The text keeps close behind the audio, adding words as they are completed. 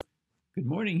Good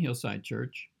morning, Hillside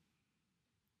Church.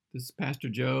 This is Pastor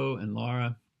Joe and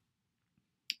Laura,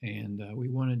 and we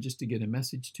wanted just to get a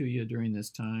message to you during this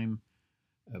time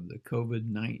of the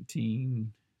COVID-19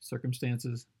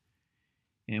 circumstances.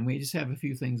 And we just have a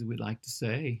few things that we'd like to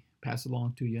say, pass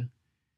along to you.